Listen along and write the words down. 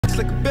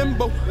looks like a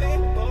bimbo.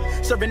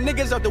 Serving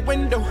niggas out the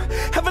window.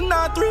 Have a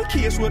 9-3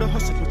 kids with a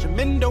hustle with your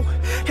mendo.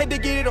 Had to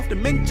get it off the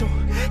mental.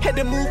 Had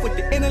to move with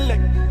the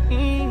intellect.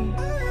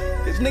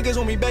 These niggas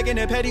want me back in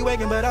that paddy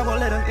wagon, but I won't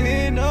let them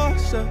in, no,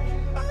 sir.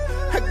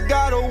 I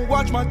gotta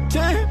watch my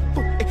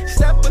tempo.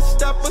 Stepper,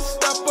 stepper,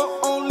 stepper,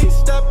 only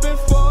stepping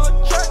for a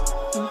track.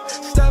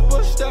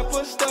 Stepper,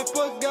 stepper,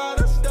 stepper,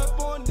 gotta step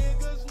on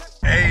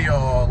niggas. Hey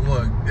y'all,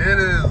 look, it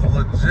is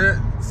legit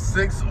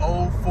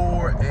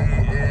 6:04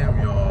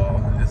 a.m.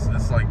 y'all.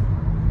 It's like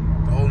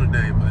the whole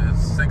day, but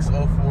it's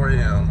 6:04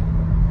 a.m.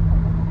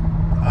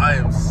 I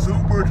am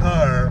super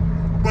tired,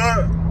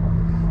 but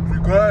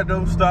if God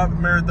don't stop,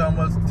 marathon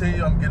must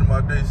continue. I'm getting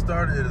my day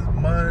started. It is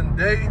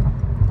Monday.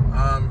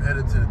 I'm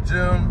headed to the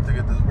gym to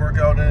get this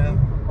workout in.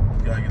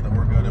 Gotta get the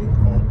workout in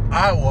before.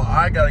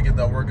 I gotta get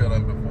that workout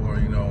in before,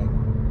 you know,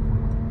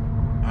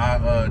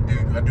 I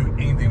do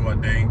anything in my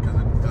day, because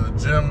the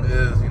gym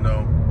is, you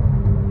know,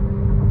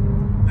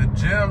 the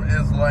gym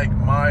is like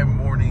my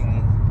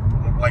morning,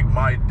 like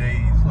my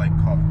day's like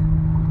coffee.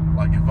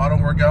 Like if I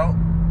don't work out,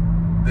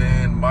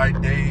 then my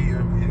day,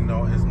 you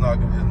know, it's not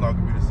gonna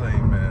be the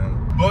same,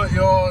 man. But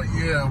y'all,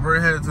 yeah, we're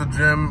headed to the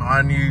gym.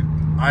 I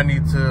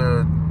needed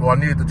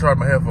to charge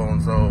my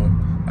headphones, so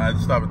I had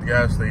to stop at the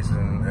gas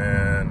station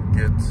and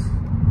get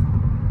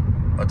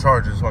a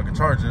charger so I can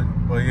charge it.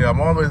 But yeah, I'm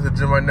on the way to the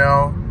gym right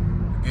now,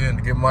 again,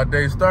 to get my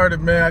day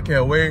started, man. I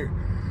can't wait.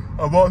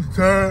 I'm off the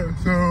time,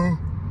 so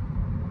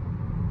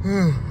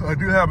I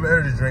do have an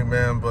energy drink,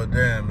 man, but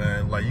damn,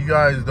 man, like, you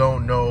guys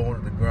don't know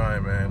the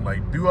grind, man.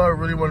 Like, do I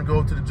really want to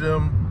go to the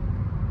gym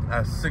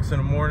at 6 in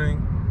the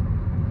morning?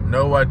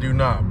 No, I do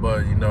not.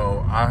 But, you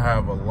know, I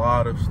have a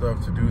lot of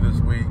stuff to do this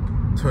week,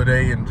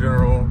 today in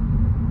general.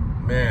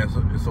 Man, so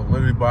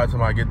literally by the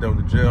time I get done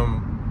with the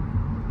gym,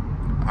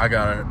 I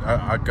gotta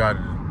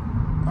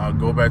I'll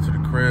go back to the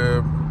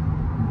crib.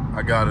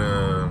 I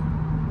gotta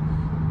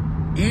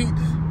eat.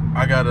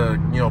 I gotta,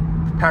 you know,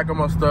 pack up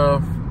my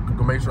stuff,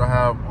 go make sure I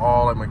have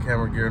all like my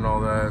camera gear and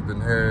all that,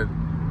 then head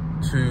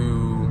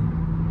to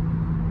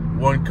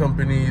one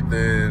company,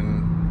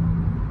 then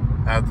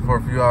for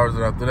a few hours,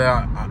 and after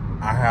that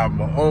I have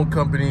my own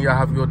company I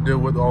have to go deal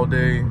with all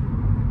day.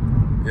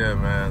 Yeah,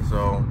 man,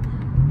 so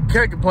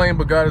can't complain,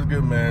 but God is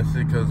good, man.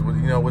 See, because,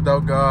 you know,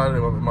 without God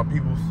and my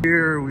people.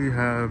 Here we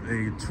have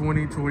a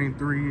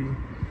 2023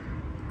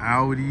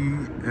 Audi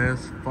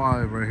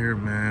S5 right here,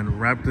 man.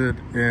 Wrapped it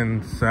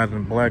in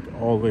satin black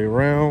all the way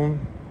around.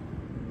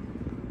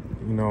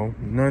 You know,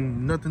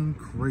 nothing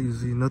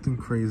crazy,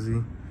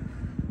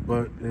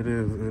 but it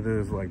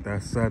is like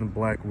that satin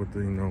black with the,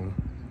 you know,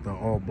 the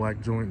all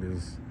black joint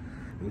is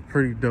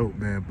pretty dope,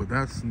 man. But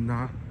that's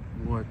not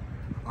what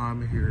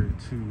I'm here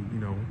to, you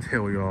know,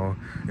 tell y'all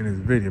in this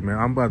video, man.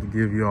 I'm about to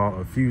give y'all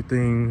a few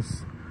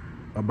things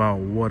about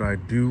what I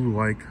do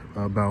like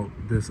about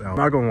this Audi. I'm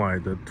not gonna lie,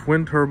 the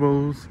twin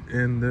turbos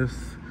in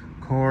this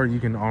car, you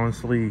can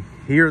honestly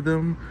hear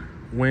them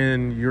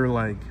when you're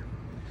like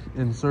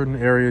in certain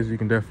areas. You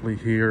can definitely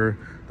hear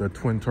the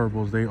twin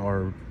turbos. They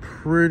are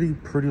pretty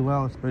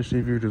loud, especially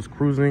if you're just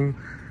cruising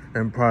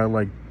and probably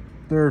like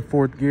 3rd,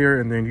 4th gear,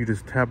 and then you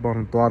just tap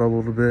on the throttle a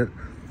little bit.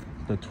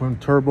 The twin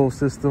turbo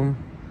system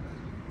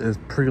is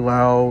pretty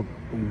loud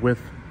with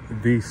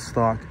these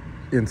stock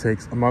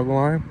intakes. I'm not gonna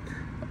lie,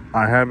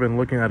 I have been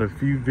looking at a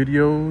few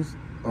videos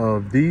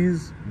of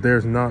these.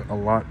 There's not a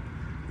lot,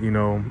 you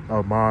know,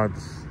 of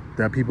mods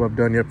that people have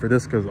done yet for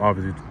this, because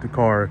obviously the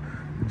car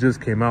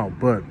just came out.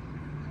 But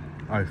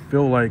I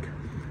feel like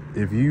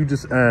if you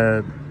just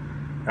add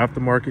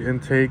aftermarket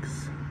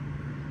intakes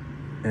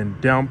and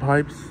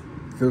downpipes,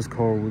 this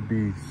car would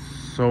be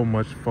so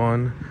much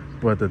fun.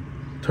 But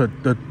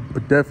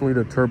but definitely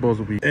the turbos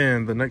will be.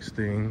 And the next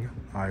thing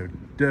I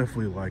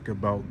definitely like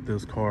about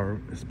this car,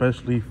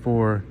 especially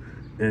for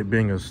it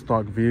being a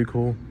stock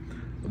vehicle,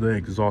 the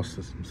exhaust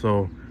system.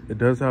 So it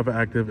does have an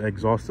active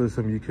exhaust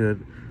system. You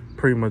could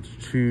pretty much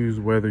choose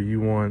whether you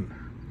want,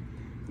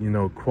 you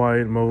know,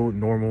 quiet mode,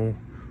 normal,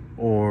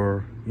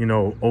 or, you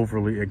know,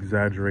 overly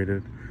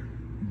exaggerated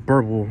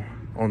burble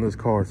on this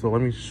car. So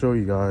let me show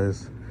you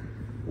guys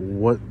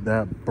what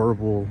that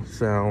burble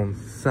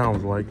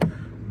sounds like.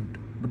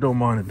 But don't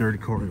mind a dirty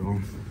car, y'all.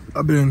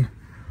 I've been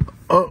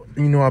up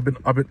in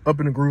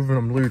the groove, and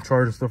I'm literally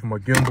charging stuff on my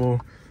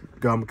gimbal.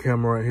 Got my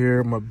camera right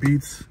here, my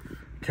Beats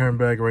camera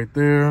bag right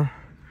there.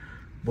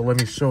 But let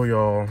me show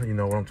y'all, you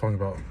know, what I'm talking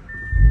about.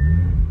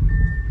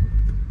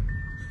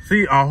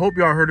 See, I hope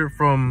y'all heard it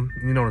from,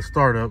 you know, the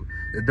startup.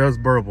 It does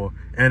burble,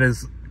 and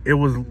it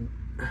was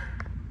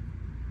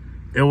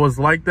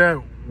like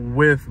that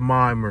with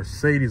my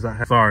Mercedes.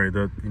 Sorry,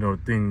 the, you know,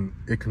 thing,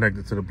 it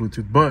connected to the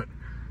Bluetooth. But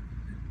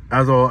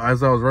as I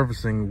was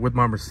referencing with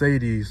my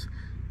Mercedes,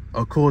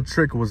 a cool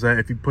trick was that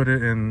if you put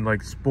it in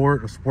like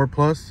Sport or Sport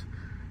Plus,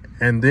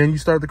 and then you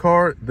start the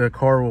car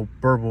will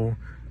burble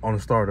on the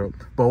startup.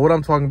 But what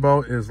I'm talking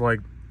about is like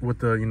with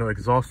the, you know,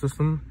 exhaust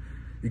system,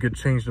 you could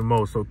change the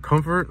mode. So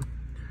comfort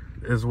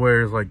is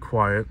where it's like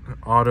quiet.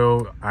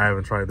 Auto, I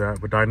haven't tried that,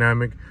 but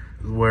dynamic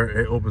is where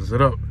it opens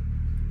it up.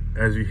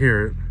 As you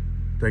hear it,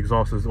 the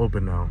exhaust is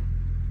open now.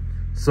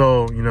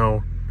 So, you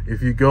know,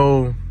 if you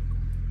go,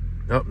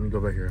 let me go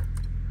back here.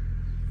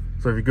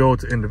 So if you go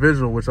to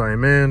individual, which I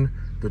am in,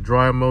 the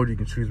drive mode, you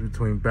can choose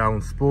between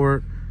balance,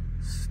 sport.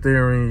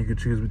 Steering, you can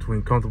choose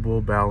between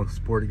comfortable, balance,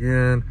 sport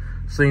again.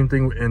 Same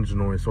thing with engine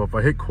noise. So if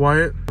I hit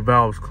quiet, the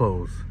valves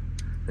close.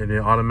 And then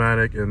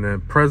automatic, and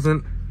then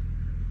present,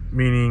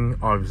 meaning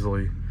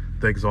obviously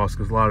the exhaust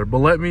gets louder. But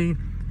let me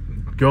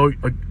go,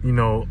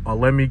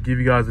 let me give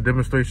you guys a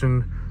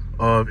demonstration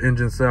of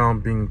engine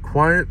sound being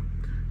quiet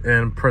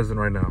and present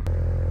right now.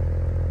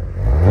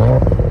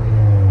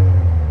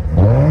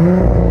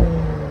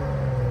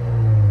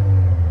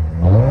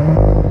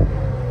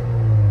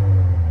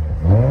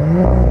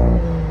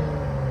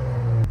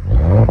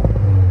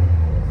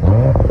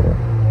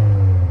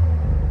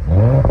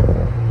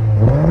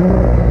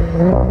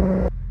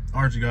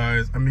 Alright, you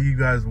guys, I'm gonna give you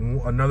guys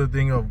another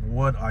thing of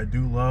what I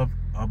do love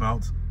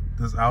about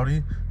this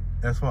Audi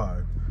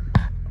S5.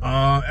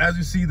 As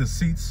you see, the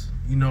seats,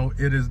 you know,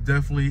 it is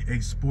definitely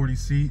a sporty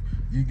seat.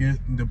 You get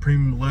the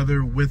premium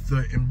leather with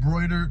the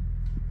embroidered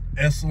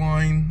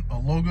S-line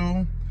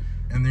logo,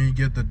 and then you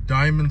get the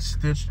diamond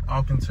stitched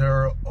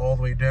Alcantara all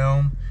the way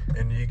down,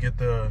 and you get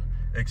the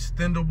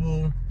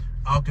extendable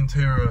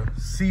Alcantara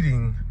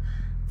seating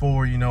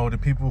for, you know, the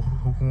people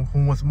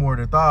who wants more of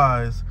their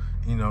thighs,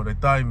 you know, their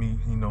thigh meat,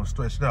 you know,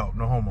 stretched out,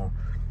 no homo.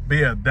 But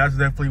yeah, that's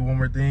definitely one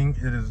more thing.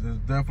 It's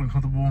definitely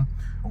comfortable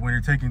when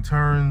you're taking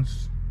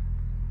turns.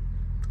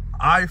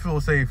 I feel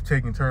safe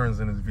taking turns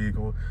in this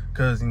vehicle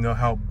because you know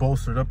how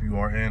bolstered up you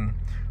are, and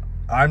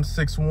I'm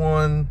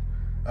 6'1",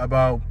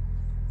 about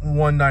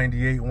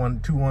 198,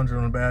 200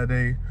 on a bad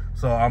day.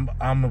 So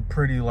I'm a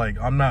pretty, like,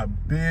 I'm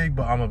not big,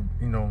 but I'm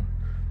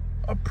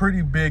a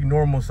pretty big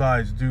normal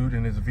sized dude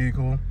in this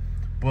vehicle.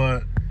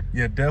 But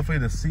yeah, definitely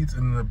the seats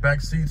and the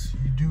back seats,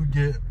 you do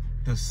get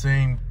the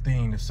same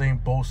thing, the same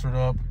bolstered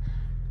up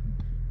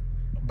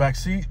back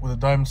seat with the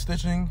diamond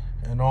stitching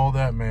and all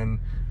that, man.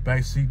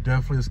 Back seat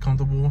definitely is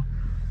comfortable,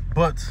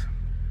 but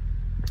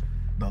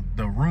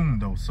the room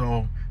though.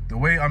 So the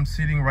way I'm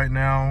sitting right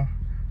now,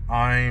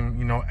 I'm,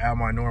 you know, at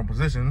my normal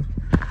position.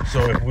 So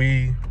if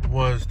we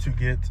was to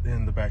get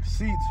in the back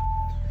seat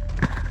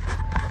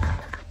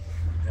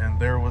and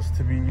there was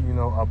to be, you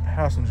know, a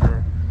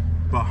passenger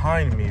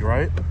behind me,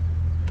 right?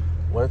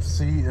 Let's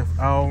see if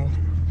I'll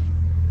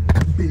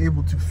be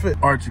able to fit.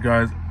 All right, you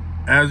guys,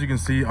 as you can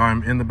see,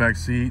 I'm in the back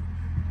seat.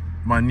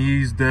 My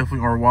knees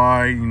definitely are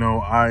wide. You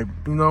know, I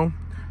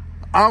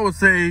would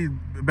say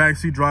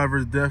backseat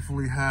drivers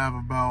definitely have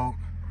about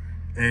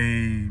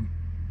a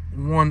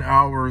 1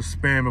 hour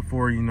span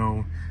before, you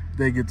know,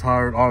 they get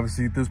tired.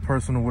 Obviously, this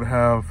person would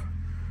have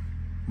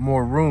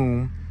more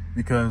room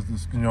because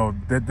this, you know,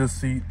 this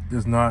seat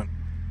is not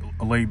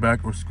laid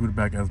back or scooted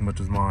back as much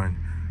as mine.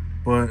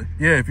 But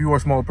yeah, if you are a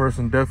smaller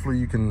person, definitely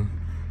you can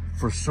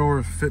for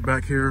sure fit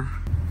back here.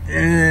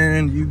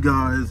 And you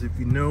guys, if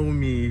you know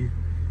me,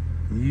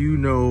 you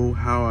know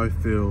how I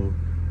feel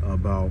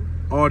about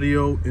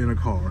audio in a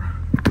car.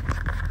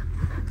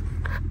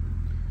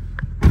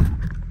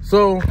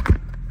 So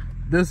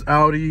this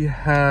Audi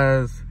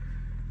has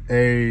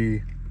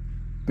a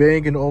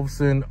Bang &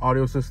 Olufsen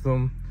audio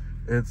system.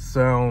 It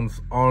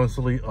sounds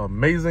honestly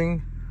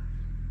amazing.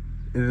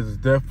 It is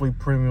definitely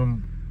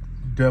premium,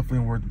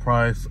 definitely worth the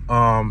price.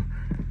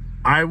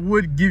 I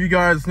would give you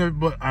guys a snippet,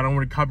 but I don't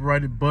want to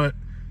copyright it. But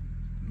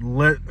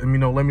let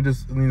me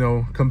just, you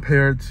know,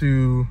 compare it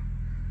to,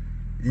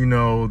 you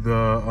know,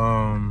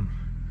 the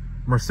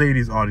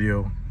Mercedes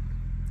audio.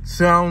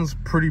 Sounds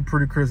pretty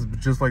crisp, but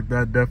just like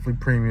that, definitely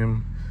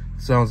premium.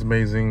 Sounds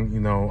amazing. You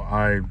know,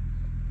 I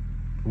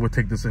would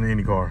take this in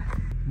any car.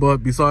 But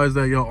besides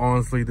that, yo,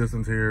 honestly, this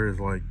interior is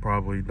like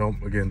probably,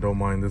 don't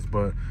mind this,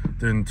 but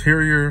the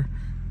interior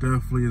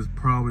definitely is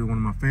probably one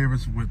of my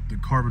favorites, with the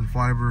carbon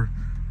fiber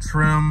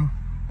trim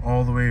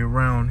all the way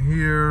around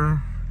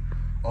here,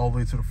 all the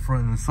way to the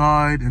front and the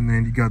side, and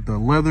then you got the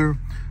leather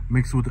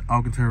mixed with the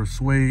Alcantara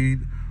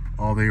suede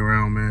all the way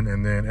around, man.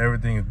 And then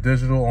everything is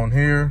digital on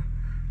here,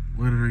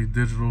 literally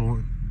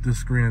digital. This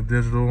screen is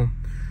digital,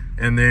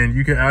 and then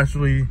you can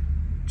actually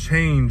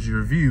change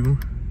your view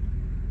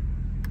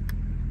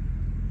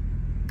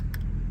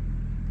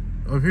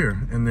of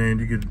here, and then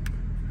you could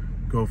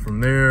go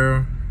from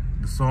there,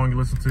 the song you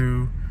listen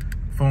to,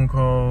 phone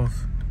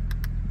calls.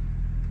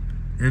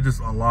 It's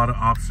just a lot of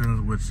options,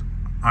 which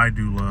I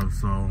do love.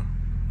 So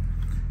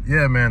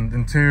yeah, man,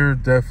 interior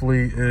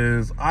definitely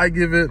is, I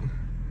give it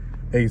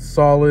a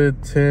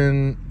solid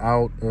 10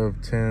 out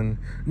of 10.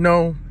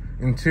 No,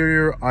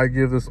 interior, I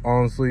give this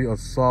honestly a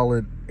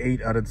solid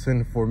 8 out of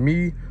 10 for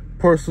me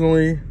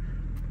personally,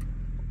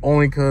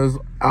 only because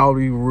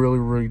Audi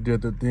really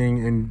did the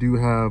thing, and do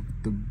have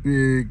the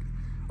big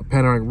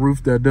panoramic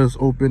roof that does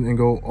open and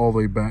go all the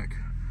way back.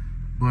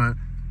 But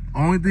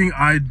only thing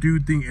I do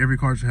think every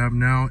car should have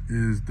now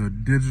is the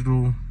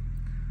digital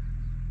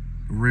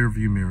rear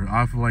view mirror.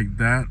 I feel like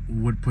that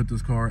would put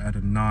this car at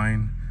a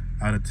 9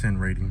 out of 10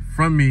 rating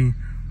from me.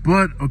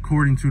 But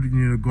according to the,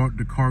 you know,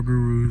 the car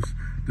gurus,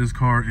 this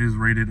car is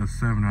rated a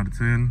 7 out of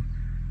 10.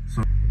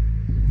 So,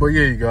 but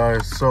yeah, you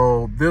guys,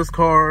 so this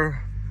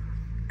car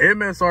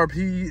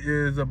MSRP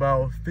is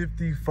about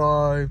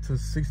 55 to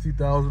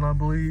 60,000, I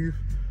believe.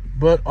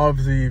 But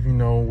obviously, you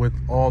know, with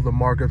all the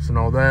markups and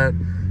all that,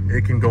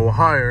 it can go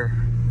higher.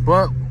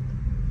 But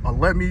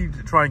let me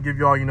try and give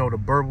y'all, you know, the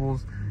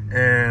burbles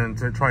and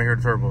to try and hear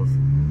the turbos.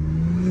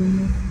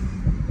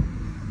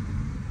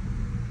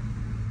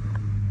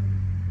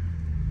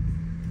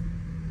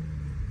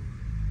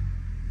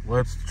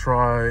 Let's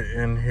try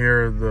and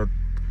hear the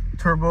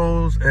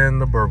turbos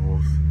and the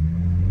burbles.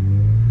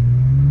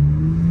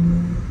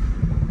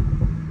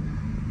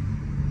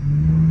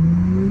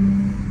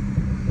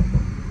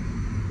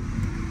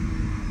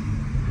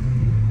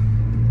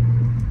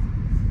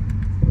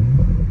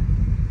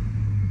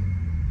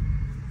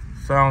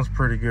 Sounds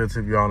pretty good,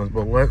 to be honest,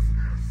 but let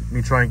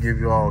me try and give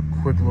you all a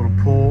quick little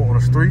pull on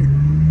the street.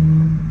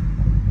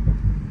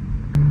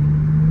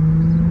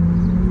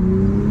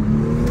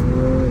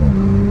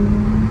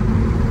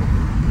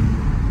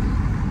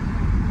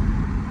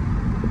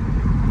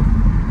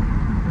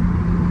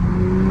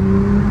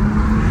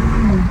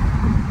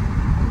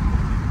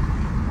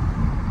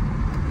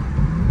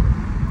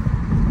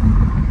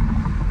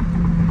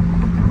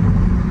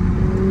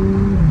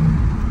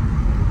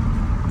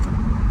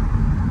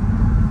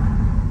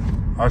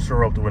 I should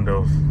roll up the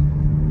windows.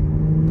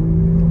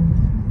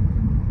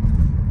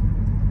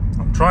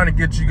 I'm trying to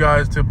get you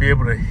guys to be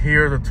able to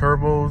hear the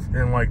turbos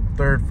in like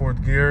third,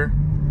 fourth gear,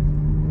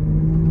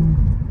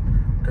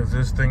 because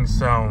this thing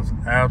sounds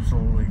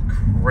absolutely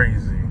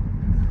crazy.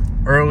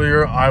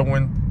 Earlier, I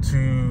went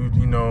to,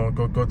 you know,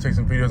 go take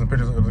some videos and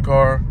pictures of the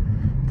car,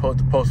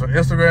 post on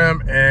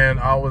Instagram, and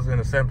I was in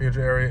the San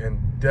Pedro area,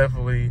 and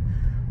definitely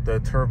the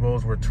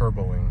turbos were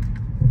turboing.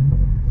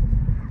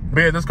 But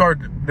yeah,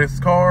 this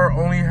car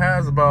only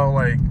has about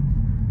like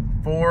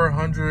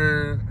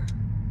 400.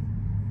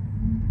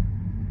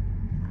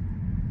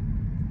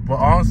 But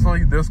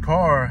honestly, this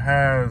car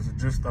has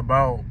just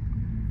about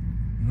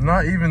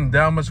not even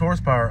that much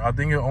horsepower. I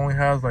think it only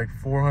has like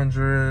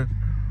 400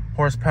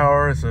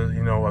 horsepower. It's a,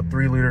 you know, a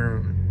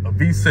 3-liter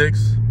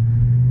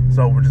V6,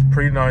 so which is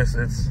pretty nice.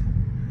 It's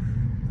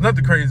not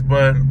the crazy,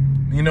 but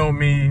you know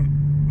me,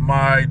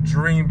 my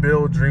dream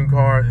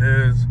car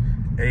is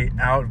a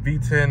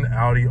V10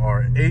 Audi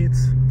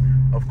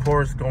R8. Of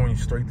course, going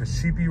straight to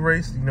Sheepy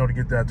Race, you know, to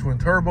get that twin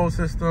turbo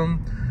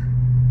system.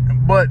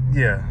 But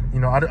yeah, you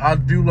know, I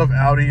do love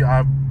Audi.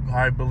 I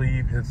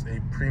believe it's a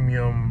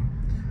premium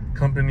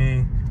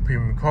company,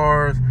 premium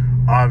cars.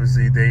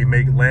 Obviously, they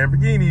make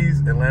Lamborghinis,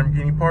 and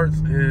Lamborghini parts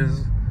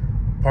is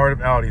part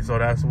of Audi. So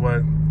that's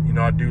what, you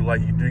know, I do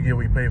like. You do get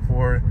what you pay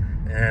for,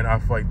 and I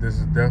feel like this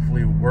is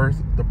definitely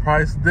worth the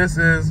price. This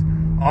is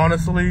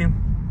honestly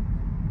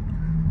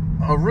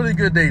a really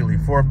good daily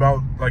for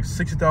about like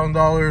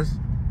 $60,000.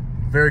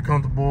 Very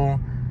comfortable.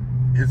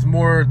 It's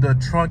more, the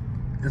trunk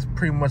is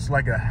pretty much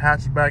like a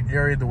hatchback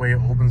area, the way it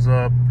opens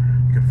up.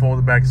 You can fold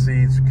the back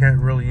seats. You can't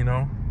really, you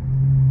know,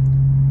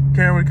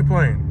 can't really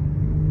complain.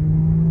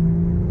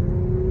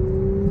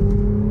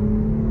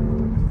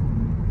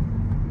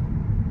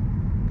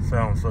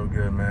 Sounds so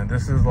good, man.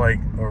 This is like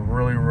a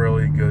really,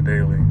 really good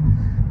daily.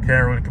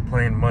 Can't really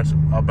complain much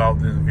about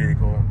this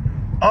vehicle,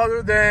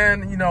 other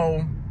than, you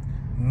know,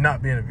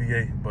 not being a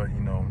V8. But you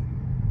know,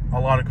 a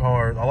lot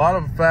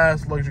of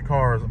fast luxury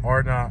cars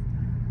are not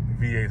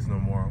V8s no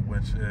more,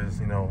 which is,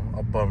 you know,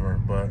 a bummer,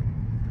 but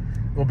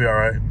we'll be all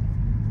right.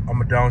 I'm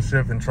gonna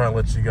downshift and try and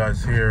let you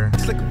guys hear.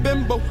 It's like a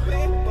bimbo,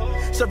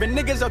 serving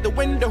niggas out the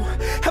window.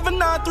 Have a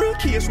 9-3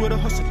 kids with a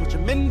hustle with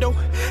your mendo.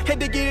 Had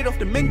to get it off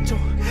the mental,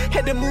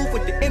 had to move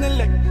with the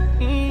intellect.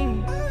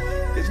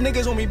 These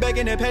niggas want me back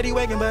in that paddy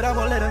wagon, but I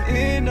won't let them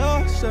in.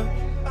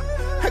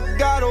 I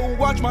gotta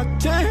watch my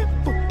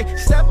tempo.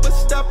 Stepper,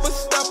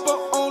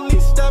 only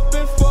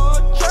stepping for